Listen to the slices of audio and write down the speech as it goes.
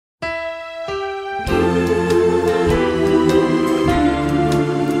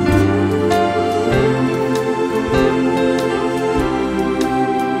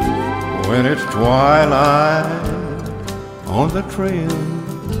When it's twilight on the trail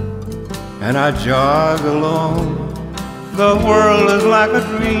and I jog along, the world is like a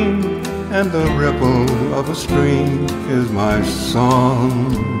dream, and the ripple of a stream is my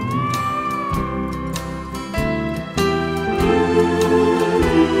song.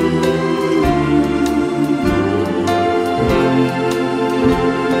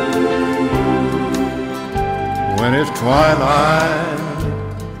 When it's twilight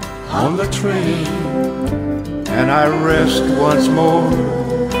on the train and I rest once more,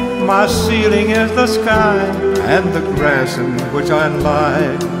 my ceiling is the sky, and the grass in which I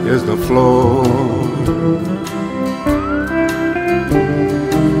lie is the floor.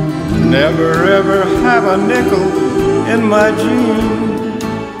 Never ever have a nickel in my jeans,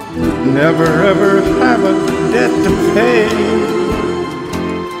 never ever have a debt to pay.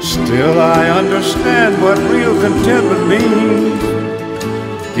 Still I understand what real contentment means.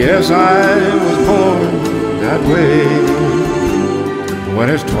 Guess I was born that way. When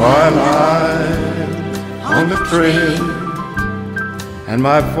it's twilight on the trail and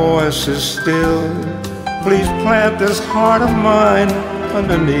my voice is still, please plant this heart of mine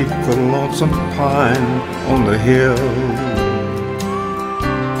underneath the lonesome pine on the hill.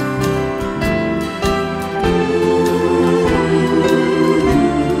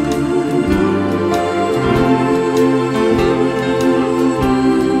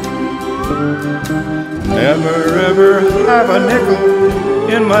 Never ever have a nickel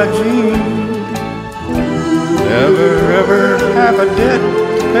in my jeans, never ever have a debt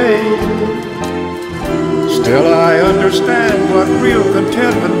to pay. Still I understand what real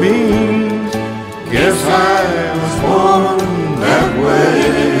contentment means. Guess I was born that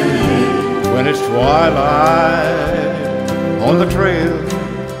way. When it's twilight on the trail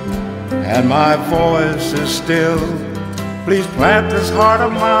and my voice is still, please plant this heart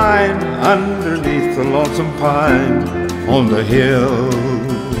of mine underneath the lonesome pine on the hill.